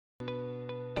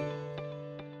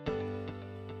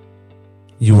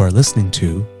You are listening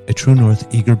to a True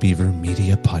North Eager Beaver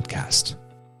media podcast.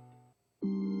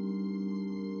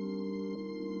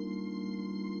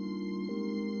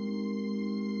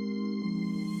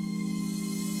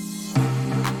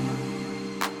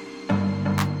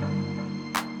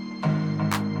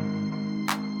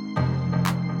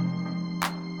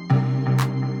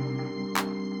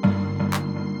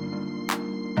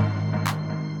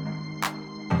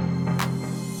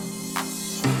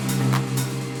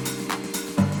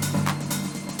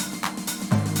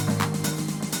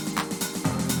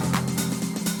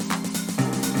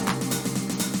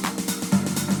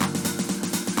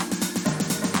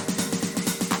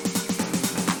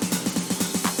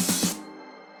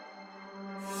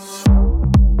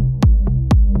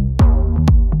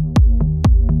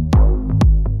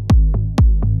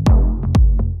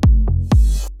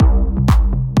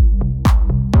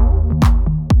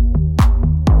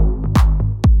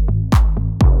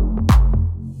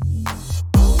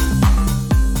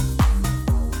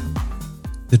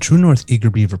 The True North Eager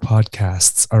Beaver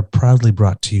podcasts are proudly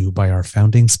brought to you by our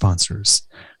founding sponsors,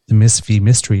 the Miss V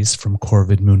Mysteries from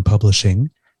Corvid Moon Publishing,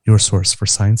 your source for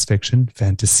science fiction,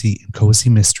 fantasy, and cozy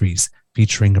mysteries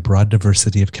featuring a broad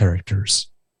diversity of characters.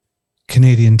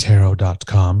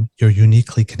 CanadianTarot.com, your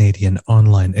uniquely Canadian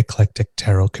online eclectic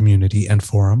tarot community and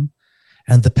forum,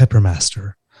 and The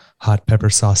Peppermaster, hot pepper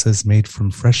sauces made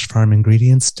from fresh farm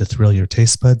ingredients to thrill your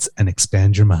taste buds and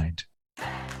expand your mind.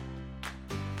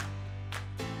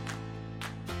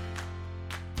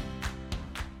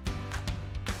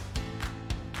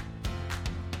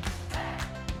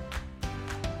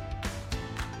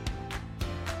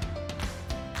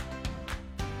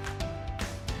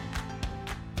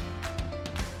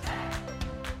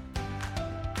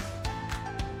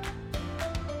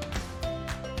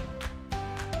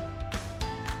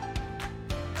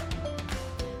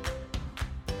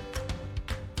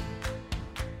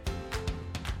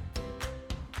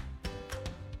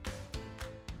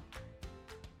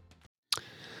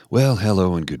 Well,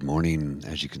 hello and good morning.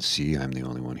 As you can see, I'm the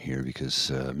only one here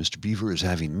because Mr. Beaver is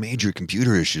having major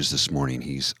computer issues this morning.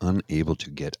 He's unable to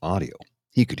get audio.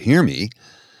 He could hear me,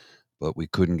 but we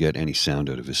couldn't get any sound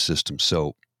out of his system.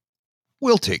 So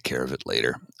we'll take care of it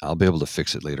later. I'll be able to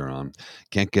fix it later on.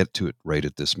 Can't get to it right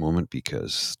at this moment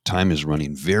because time is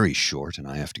running very short and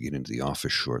I have to get into the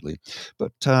office shortly.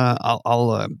 But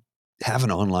I'll have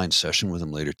an online session with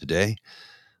him later today.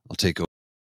 I'll take over.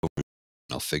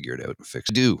 I'll figure it out and fix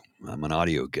it. I'm an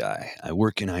audio guy. I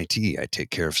work in IT. I take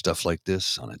care of stuff like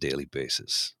this on a daily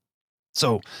basis.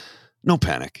 So, no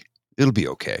panic. It'll be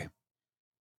okay.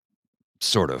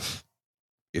 Sort of.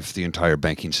 If the entire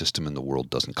banking system in the world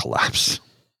doesn't collapse,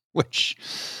 which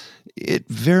it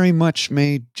very much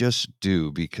may just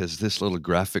do because this little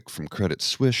graphic from Credit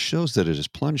Suisse shows that it has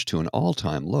plunged to an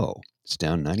all-time low. It's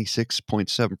down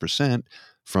 96.7%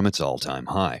 from its all-time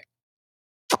high.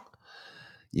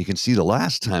 You can see the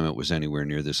last time it was anywhere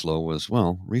near this low was,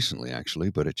 well, recently actually,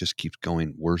 but it just keeps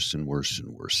going worse and worse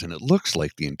and worse. And it looks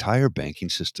like the entire banking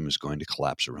system is going to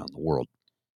collapse around the world.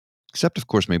 Except, of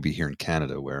course, maybe here in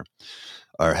Canada, where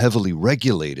our heavily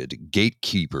regulated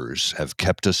gatekeepers have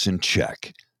kept us in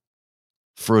check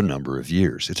for a number of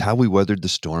years. It's how we weathered the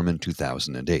storm in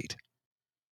 2008.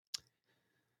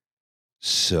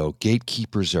 So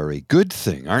gatekeepers are a good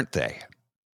thing, aren't they?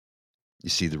 You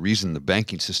see, the reason the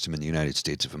banking system in the United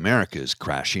States of America is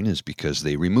crashing is because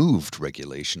they removed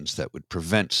regulations that would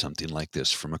prevent something like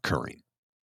this from occurring.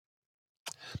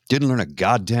 Didn't learn a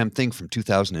goddamn thing from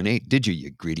 2008, did you, you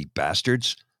greedy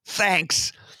bastards?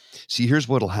 Thanks! See, here's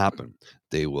what'll happen.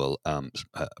 They will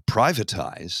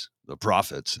privatize the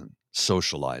profits and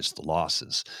socialize the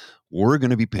losses. We're going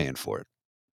to be paying for it.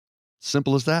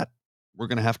 Simple as that. We're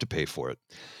going to have to pay for it.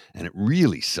 And it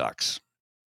really sucks.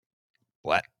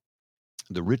 What?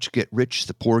 The rich get rich,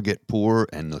 the poor get poor,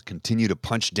 and they'll continue to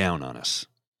punch down on us.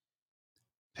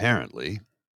 Apparently,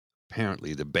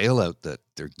 the bailout that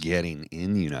they're getting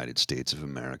in the United States of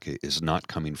America is not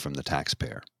coming from the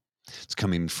taxpayer. It's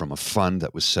coming from a fund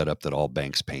that was set up that all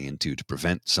banks pay into to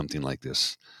prevent something like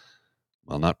this.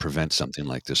 Well, not prevent something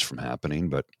like this from happening,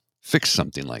 but fix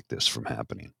something like this from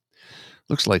happening.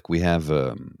 Looks like we have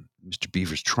Mr.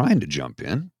 Beaver's trying to jump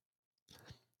in,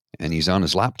 and he's on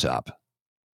his laptop.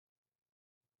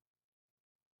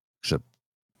 Except,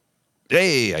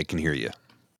 hey, I can hear you.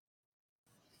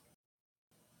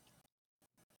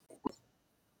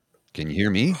 Can you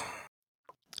hear me?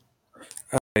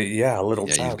 Yeah, a little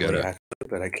sadly,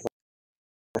 but I can't.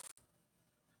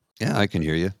 Yeah, I can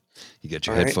hear you. You got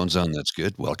your headphones on. That's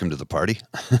good. Welcome to the party.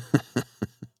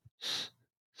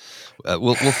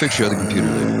 We'll fix your other computer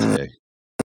later today.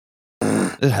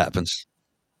 It happens.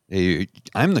 Hey,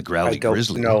 I'm the I growly don't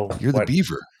grizzly. know You're the what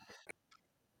beaver.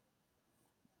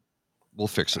 We'll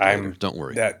fix it later. I'm. Don't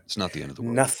worry. That It's not the end of the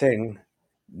world. nothing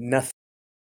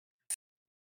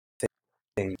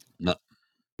No,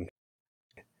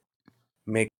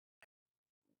 make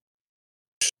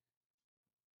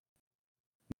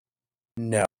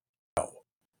no.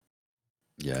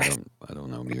 yeah, I don't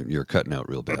know. You're cutting out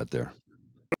real bad there.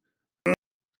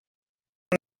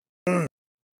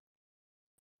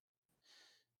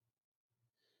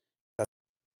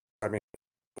 I mean,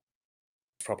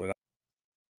 it's probably not.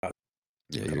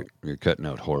 Yeah, you're cutting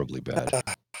out horribly bad.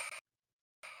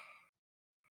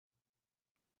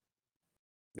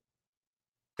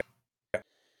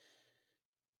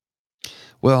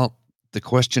 Well, the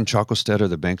question, Chocostet, are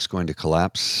the banks going to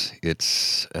collapse?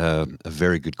 It's a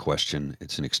very good question.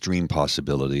 It's an extreme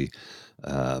possibility.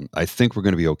 I think we're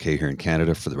going to be okay here in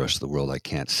Canada. For the rest of the world, I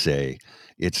can't say.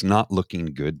 It's not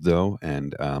looking good though,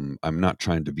 and I'm not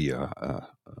trying to be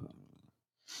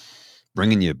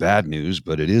bringing you bad news,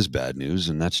 but it is bad news,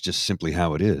 and that's just simply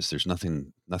how it is. There's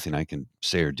nothing I can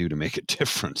say or do to make it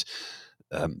different.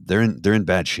 They're in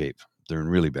bad shape. They're in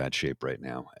really bad shape right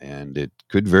now, and it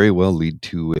could very well lead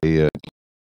to a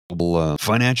global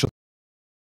financial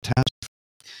catastrophe.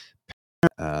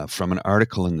 From an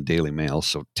article in the Daily Mail,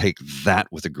 so take that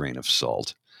with a grain of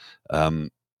salt. Um,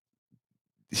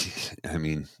 I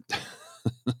mean,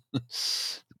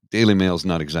 Daily Mail is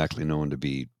not exactly known to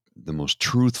be the most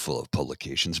truthful of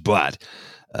publications, but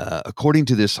according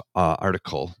to this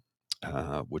article,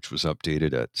 which was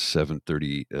updated at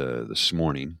 7:30 this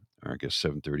morning, or I guess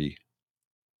 7:30.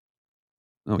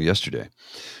 Oh, yesterday.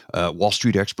 Wall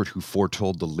Street expert who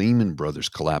foretold the Lehman Brothers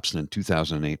collapse in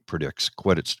 2008 predicts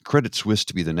Credit Suisse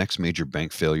to be the next major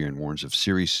bank failure and warns of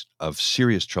serious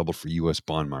trouble for U.S.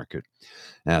 bond market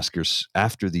askers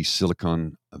after the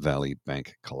Silicon Valley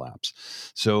bank collapse.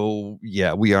 So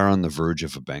yeah, we are on the verge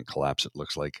of a bank collapse. It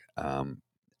looks like.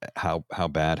 How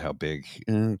bad, how big?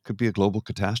 Could be a global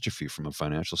catastrophe from a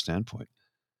financial standpoint.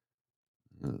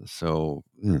 So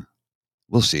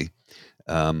we'll see.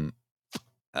 Um,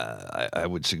 I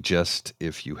would suggest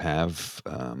if you have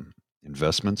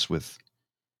investments with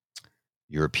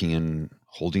European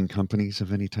holding companies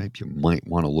of any type, you might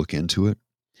want to look into it.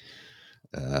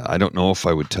 I don't know if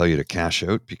I would tell you to cash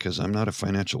out because I'm not a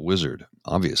financial wizard.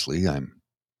 Obviously, I'm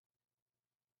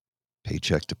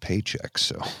paycheck to paycheck,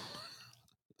 so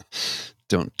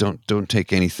don't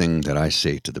take anything that I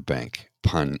say to the bank,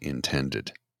 pun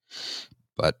intended.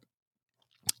 But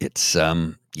it's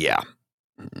yeah,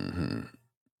 mhm.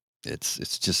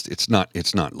 It's just it's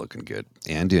not looking good.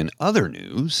 And in other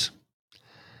news,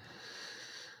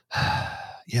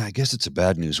 yeah, I guess it's a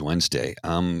bad news Wednesday.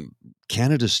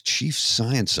 Canada's chief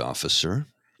science officer.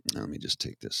 Let me just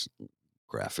take this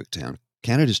graphic down.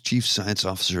 Canada's chief science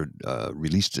officer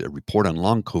released a report on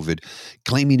long COVID,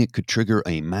 claiming it could trigger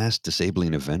a mass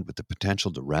disabling event with the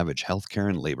potential to ravage healthcare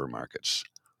and labor markets.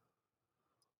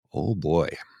 Oh boy,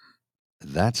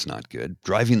 that's not good.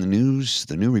 Driving the news,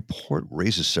 the new report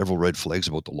raises several red flags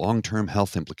about the long term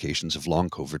health implications of long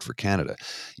COVID for Canada.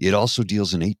 It also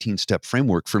deals an 18-step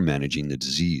framework for managing the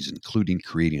disease, including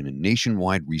creating a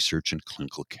nationwide research and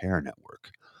clinical care network.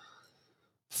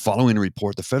 Following a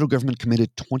report, the federal government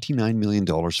committed $29 million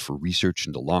for research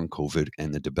into long COVID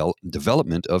and the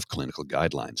development of clinical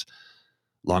guidelines.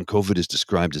 Long COVID is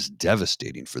described as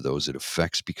devastating for those it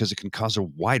affects because it can cause a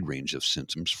wide range of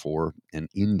symptoms for an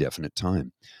indefinite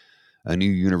time. A new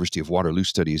University of Waterloo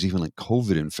study has even linked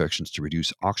COVID infections to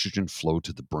reduce oxygen flow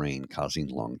to the brain, causing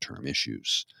long term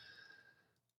issues.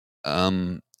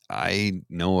 Um, I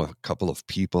know a couple of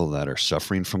people that are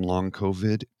suffering from long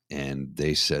COVID, and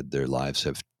they said their lives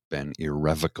have been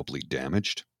irrevocably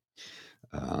damaged.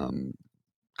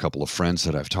 A couple of friends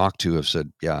that I've talked to have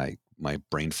said, "Yeah, my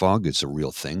brain fog is a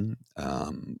real thing.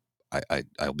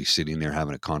 I'll be sitting there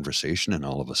having a conversation, and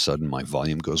all of a sudden my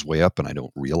volume goes way up, and I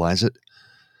don't realize it.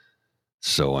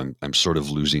 So I'm sort of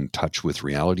losing touch with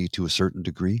reality to a certain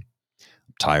degree.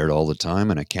 I'm tired all the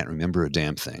time, and I can't remember a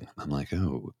damn thing." I'm like,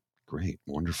 "Oh, great,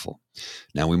 wonderful."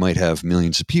 Now we might have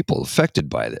millions of people affected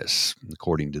by this.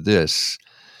 According to this,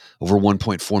 over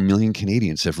 1.4 million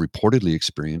Canadians have reportedly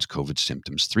experienced COVID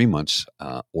symptoms 3 months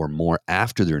or more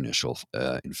after their initial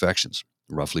infections.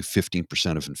 Roughly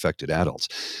 15% of infected adults.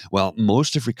 While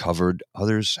most have recovered,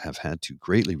 others have had to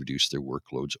greatly reduce their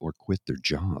workloads or quit their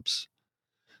jobs.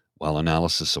 While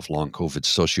analysis of long COVID's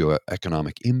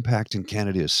socioeconomic impact in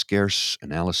Canada is scarce,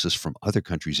 analysis from other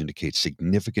countries indicates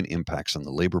significant impacts on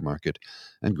the labor market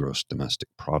and gross domestic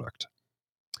product.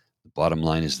 Bottom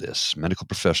line is this: medical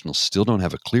professionals still don't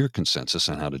have a clear consensus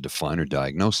on how to define or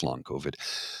diagnose long COVID,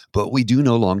 but we do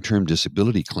know long-term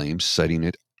disability claims citing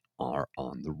it are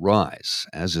on the rise,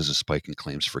 as is a spike in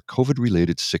claims for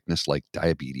COVID-related sickness like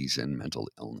diabetes and mental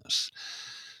illness.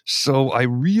 So I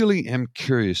really am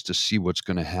curious to see what's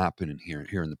going to happen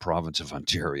here in the province of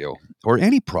Ontario, or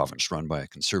any province run by a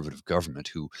conservative government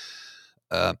who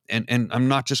and I'm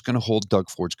not just going to hold Doug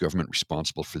Ford's government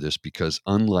responsible for this, because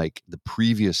unlike the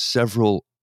previous several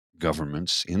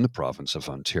governments in the province of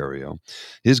Ontario,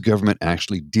 his government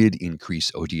actually did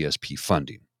increase ODSP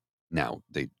funding. Now,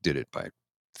 they did it by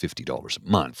 $50 a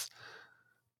month,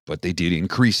 but they did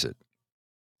increase it.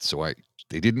 So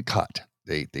they didn't cut.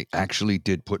 They actually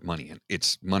did put money in.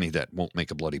 It's money that won't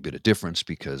make a bloody bit of difference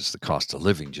because the cost of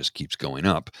living just keeps going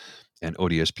up. And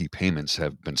ODSP payments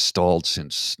have been stalled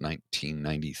since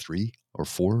 1993 or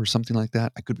 4 or something like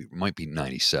that. Might be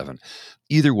 97.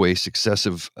 Either way,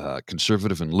 successive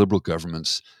conservative and liberal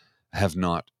governments have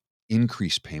not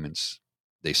increased payments.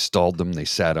 They stalled them, they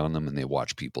sat on them, and they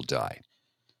watched people die.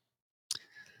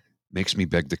 Makes me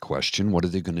beg the question, what are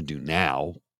they going to do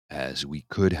now, as we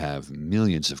could have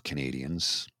millions of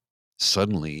Canadians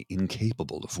suddenly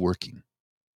incapable of working?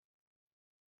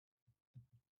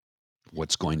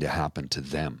 What's going to happen to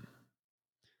them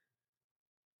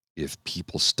if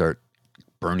people start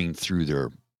burning through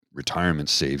their retirement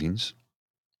savings,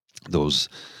 those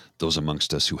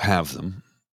amongst us who have them?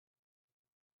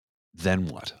 Then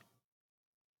what?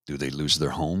 Do they lose their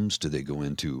homes? Do they go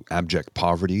into abject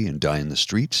poverty and die in the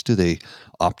streets? Do they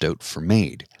opt out for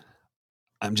MAID?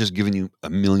 I'm just giving you a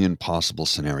million possible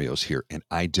scenarios here, and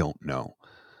I don't know.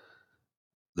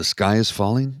 The sky is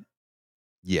falling?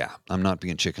 Yeah, I'm not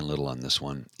being Chicken Little on this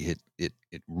one. It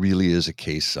really is a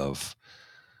case of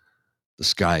the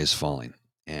sky is falling.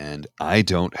 And I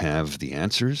don't have the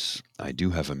answers. I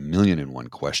do have a million and one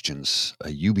questions.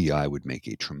 A UBI would make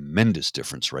a tremendous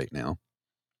difference right now.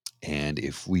 And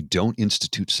if we don't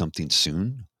institute something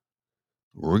soon,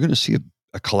 we're going to see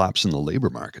a collapse in the labor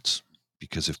markets.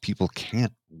 Because if people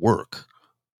can't work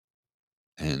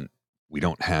and we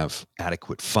don't have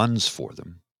adequate funds for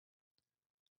them,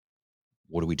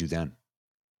 what do we do then?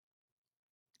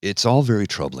 It's all very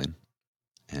troubling.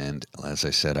 And as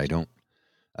I said, I don't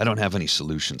have any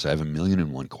solutions. I have a million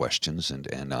and one questions,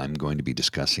 and I'm going to be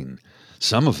discussing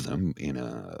some of them in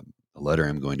a letter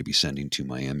I'm going to be sending to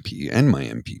my MP and my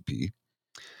MPP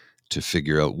to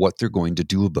figure out what they're going to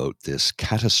do about this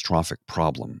catastrophic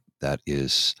problem that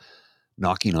is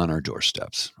knocking on our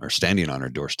doorsteps, or standing on our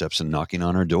doorsteps and knocking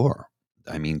on our door.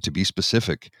 I mean, to be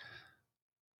specific,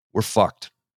 we're fucked.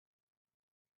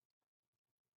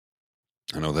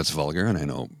 I know that's vulgar, and I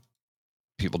know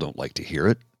people don't like to hear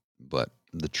it, but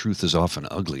the truth is often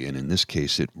ugly, and in this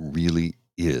case, it really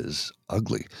is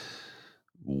ugly.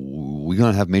 We're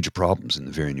going to have major problems in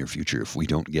the very near future if we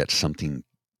don't get something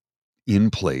in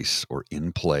place or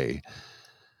in play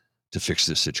to fix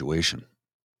this situation.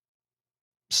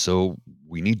 So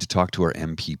we need to talk to our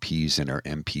MPPs and our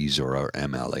MPs or our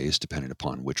MLAs, depending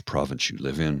upon which province you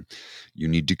live in. You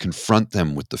need to confront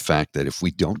them with the fact that if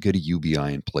we don't get a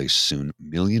UBI in place soon,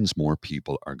 millions more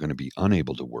people are going to be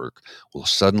unable to work.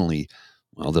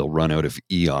 They'll run out of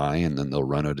EI, and then they'll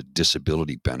run out of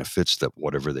disability benefits, that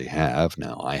whatever they have.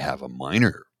 Now, I have a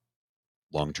minor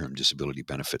long-term disability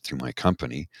benefit through my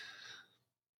company,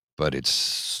 but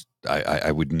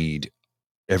I would need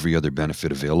every other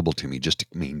benefit available to me just to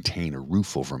maintain a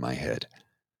roof over my head.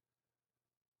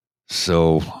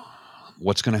 So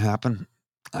what's going to happen?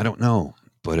 I don't know,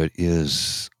 but it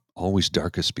is always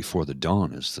darkest before the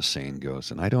dawn, as the saying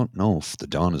goes. And I don't know if the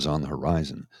dawn is on the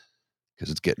horizon, because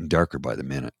it's getting darker by the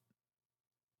minute.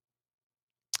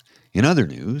 In other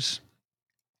news,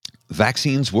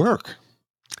 vaccines work.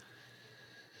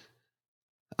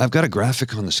 I've got a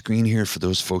graphic on the screen here for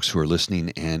those folks who are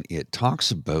listening, and it talks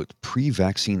about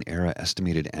pre-vaccine era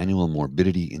estimated annual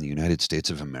morbidity in the United States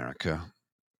of America,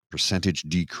 percentage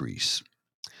decrease.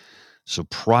 So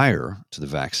prior to the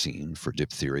vaccine for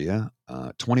diphtheria,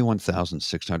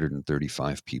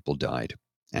 21,635 people died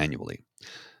annually.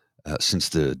 Since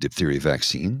the diphtheria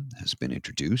vaccine has been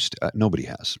introduced,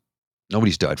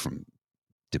 nobody's died from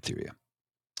diphtheria.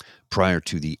 Prior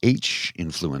to the H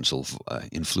influenza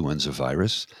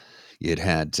virus, it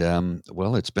had,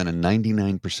 it's been a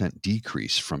 99%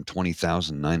 decrease from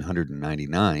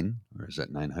 20,999, or is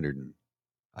that 900?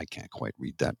 I can't quite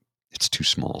read that. It's too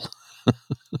small.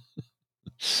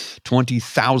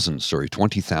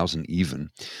 20,000 even,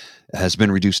 has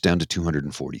been reduced down to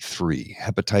 243.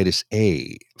 Hepatitis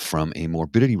A, from a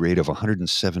morbidity rate of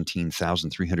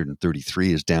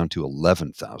 117,333, is down to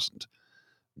 11,000.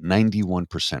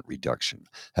 91% reduction.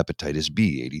 Hepatitis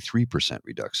B, 83%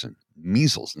 reduction.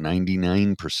 Measles,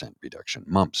 99% reduction.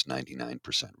 Mumps,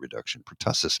 99% reduction.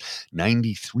 Pertussis,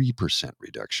 93%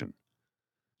 reduction.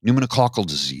 Pneumococcal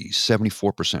disease,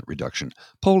 74% reduction.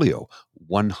 Polio,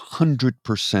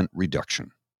 100%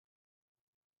 reduction.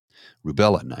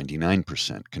 Rubella,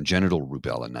 99%. Congenital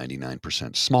rubella,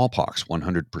 99%. Smallpox,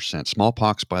 100%.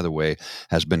 Smallpox, by the way,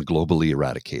 has been globally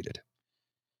eradicated.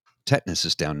 Tetanus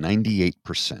is down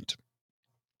 98%.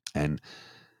 And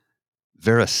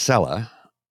varicella,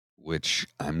 which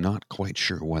I'm not quite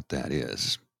sure what that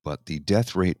is, but the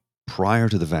death rate prior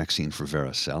to the vaccine for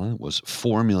varicella was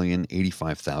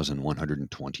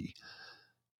 4,085,120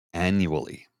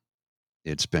 annually.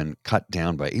 It's been cut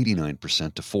down by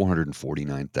 89% to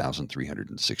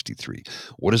 449,363.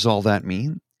 What does all that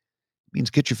mean? It means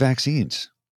get your vaccines.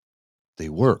 They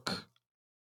work.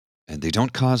 And they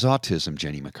don't cause autism,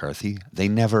 Jenny McCarthy. They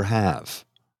never have.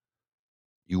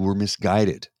 You were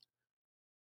misguided.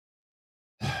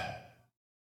 I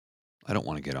don't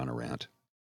want to get on a rant.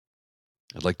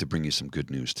 I'd like to bring you some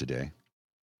good news today.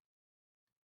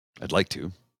 I'd like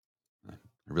to. I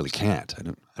really can't. I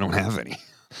don't have any.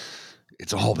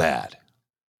 It's all bad.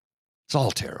 It's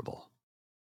all terrible.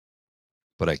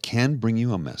 But I can bring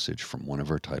you a message from one of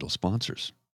our title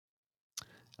sponsors.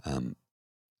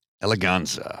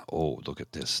 Eleganza. Oh, look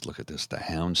at this. Look at this. The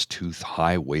houndstooth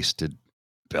high-waisted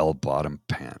bell-bottom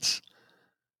pants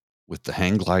with the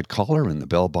hang glide collar and the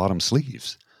bell-bottom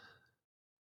sleeves.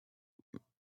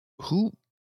 Who?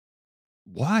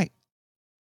 Why?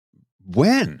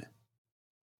 When?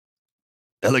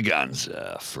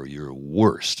 Eleganza for your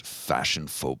worst fashion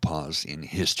faux pas in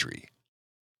history.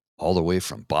 All the way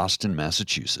from Boston,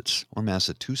 Massachusetts, or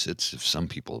Massachusetts, if some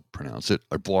people pronounce it,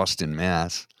 or Boston,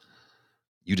 Mass.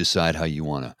 You decide how you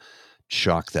want to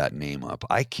chalk that name up.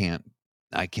 I can't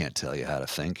tell you how to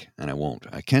think, and I won't.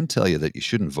 I can tell you that you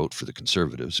shouldn't vote for the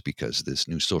Conservatives because this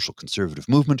new social conservative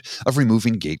movement of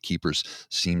removing gatekeepers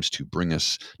seems to bring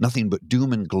us nothing but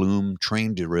doom and gloom,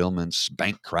 train derailments,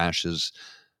 bank crashes,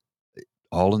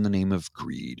 all in the name of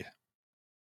greed.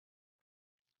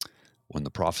 When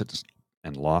the profits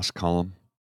and loss column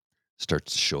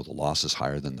starts to show the losses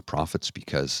higher than the profits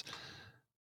because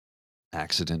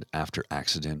accident after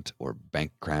accident or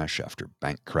bank crash after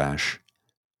bank crash,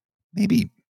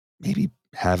 maybe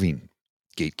having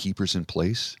gatekeepers in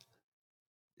place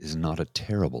is not a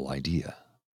terrible idea.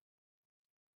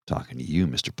 Talking to you,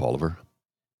 Mr. Pulliver.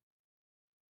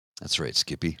 That's right,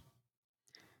 Skippy.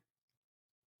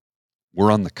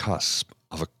 We're on the cusp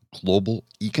of a global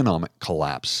economic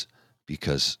collapse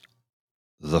because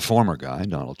the former guy,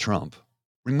 Donald Trump,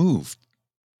 removed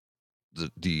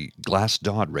the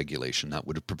Glass-Dodd regulation that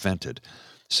would have prevented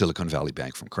Silicon Valley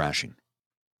Bank from crashing.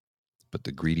 But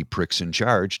the greedy pricks in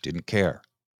charge didn't care.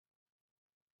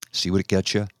 See what it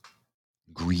gets you?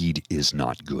 Greed is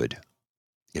not good.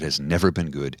 It has never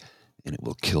been good, and it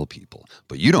will kill people.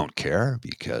 But you don't care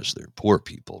because they're poor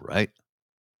people, right?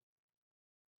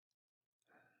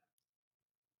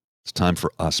 It's time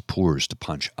for us poors to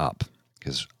punch up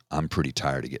because I'm pretty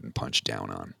tired of getting punched down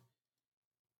on.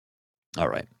 All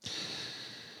right.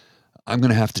 I'm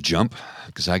going to have to jump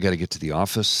because I got to get to the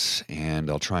office, and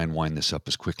I'll try and wind this up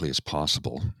as quickly as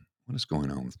possible. What is going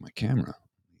on with my camera?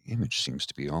 The image seems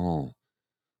to be all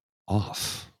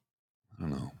off. I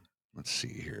don't know. Let's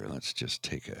see here. Let's just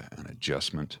take an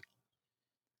adjustment.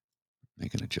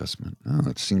 Make an adjustment. Oh,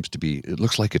 it seems to be, it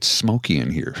looks like it's smoky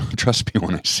in here. Trust me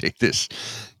when I say this.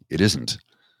 It isn't.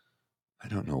 I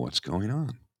don't know what's going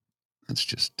on. Let's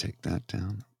just take that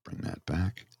down, bring that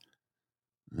back.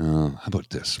 How about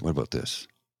this? What about this?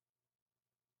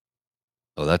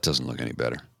 Oh, that doesn't look any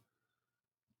better.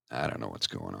 I don't know what's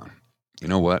going on. You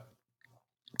know what?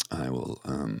 I will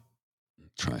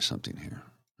try something here.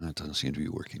 That doesn't seem to be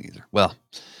working either. Well,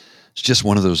 it's just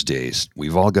one of those days.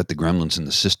 We've all got the gremlins in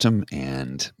the system,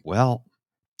 and, well,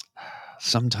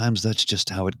 sometimes that's just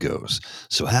how it goes.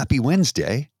 So happy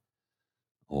Wednesday,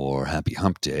 or happy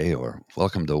hump day, or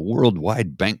welcome to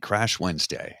Worldwide Bank Crash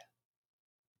Wednesday.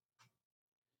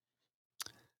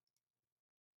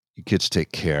 You kids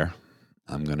take care.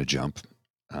 I'm going to jump.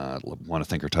 Want to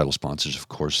thank our title sponsors, of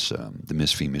course, the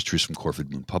Misfit Mysteries from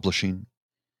Corvid Moon Publishing,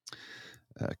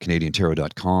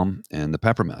 CanadianTarot.com, and the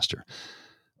Peppermaster.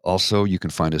 Also, you can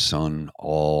find us on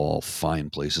all fine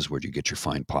places where you get your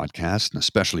fine podcasts, and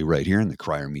especially right here in the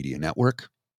Crier Media Network.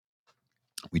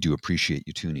 We do appreciate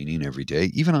you tuning in every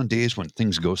day, even on days when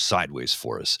things go sideways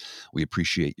for us. We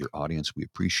appreciate your audience. We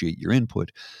appreciate your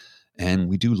input. And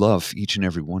we do love each and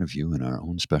every one of you in our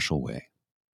own special way.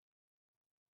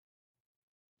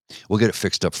 We'll get it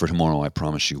fixed up for tomorrow. I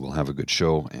promise you we'll have a good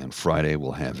show. And Friday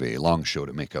we'll have a long show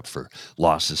to make up for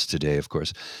losses today, of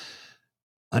course.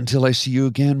 Until I see you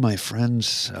again, my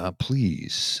friends,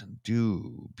 please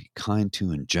do be kind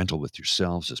to and gentle with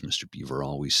yourselves, as Mr. Beaver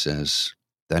always says.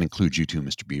 That includes you too,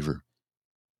 Mr. Beaver.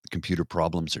 The computer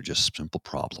problems are just simple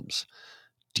problems.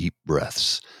 Deep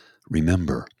breaths.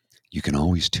 Remember, you can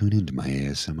always tune into my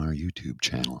ASMR YouTube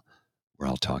channel where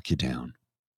I'll talk you down.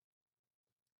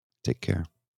 Take care.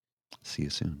 See you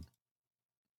soon.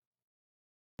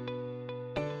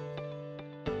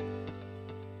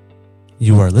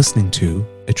 You are listening to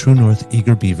a True North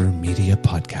Eager Beaver Media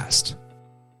Podcast.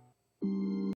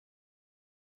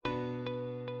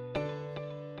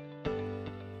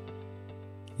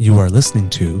 You are listening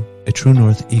to a True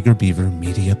North Eager Beaver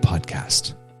Media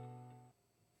Podcast.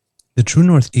 The True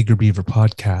North Eager Beaver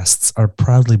podcasts are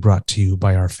proudly brought to you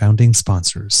by our founding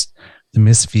sponsors, the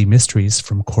Miss V Mysteries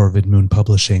from Corvid Moon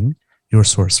Publishing, your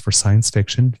source for science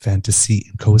fiction, fantasy,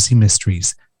 and cozy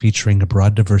mysteries featuring a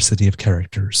broad diversity of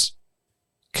characters.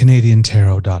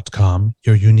 CanadianTarot.com,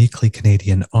 your uniquely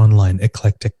Canadian online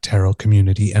eclectic tarot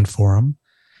community and forum,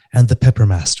 and The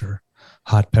Peppermaster,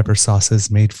 hot pepper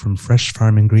sauces made from fresh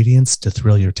farm ingredients to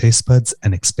thrill your taste buds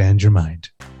and expand your mind.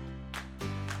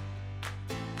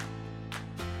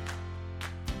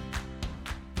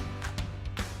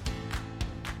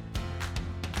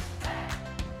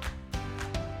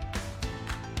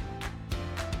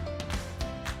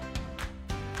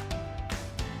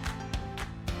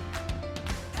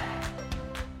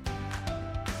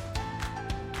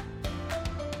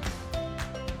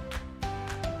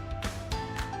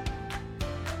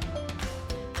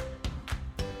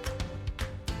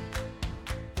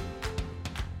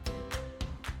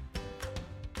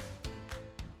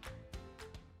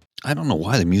 I don't know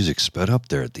why the music sped up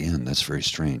there at the end. That's very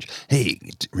strange. Hey,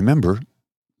 remember,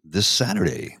 this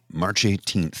Saturday, March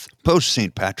 18th, post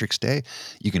St. Patrick's Day,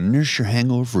 you can nurse your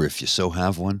hangover if you so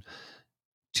have one.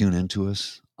 Tune in to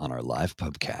us on our live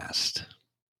pubcast.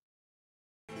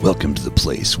 Welcome to the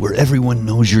place where everyone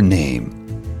knows your name,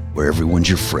 where everyone's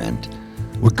your friend,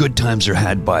 where good times are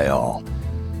had by all.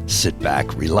 Sit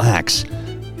back, relax,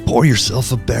 pour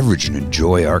yourself a beverage and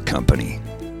enjoy our company.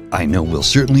 I know we'll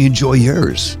certainly enjoy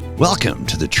yours. Welcome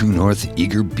to the True North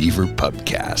Eager Beaver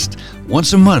Pubcast.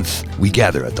 Once a month, we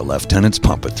gather at the Lieutenant's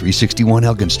Pump at 361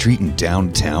 Elgin Street in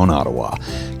downtown Ottawa,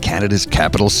 Canada's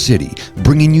capital city,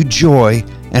 bringing you joy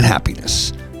and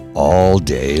happiness all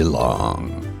day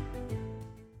long.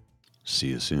 See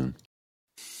you soon.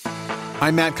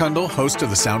 I'm Matt Kundle, host of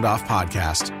the Sound Off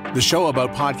Podcast, the show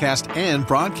about podcast and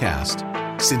broadcast.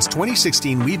 Since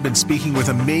 2016, we've been speaking with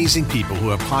amazing people who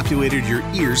have populated your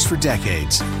ears for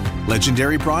decades.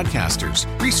 Legendary broadcasters,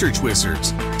 research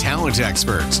wizards, talent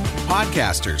experts,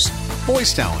 podcasters,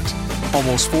 voice talent.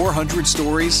 Almost 400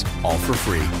 stories, all for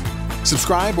free.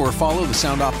 Subscribe or follow the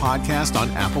Sound Off Podcast on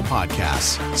Apple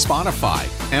Podcasts, Spotify,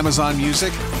 Amazon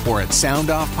Music, or at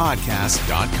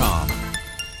soundoffpodcast.com.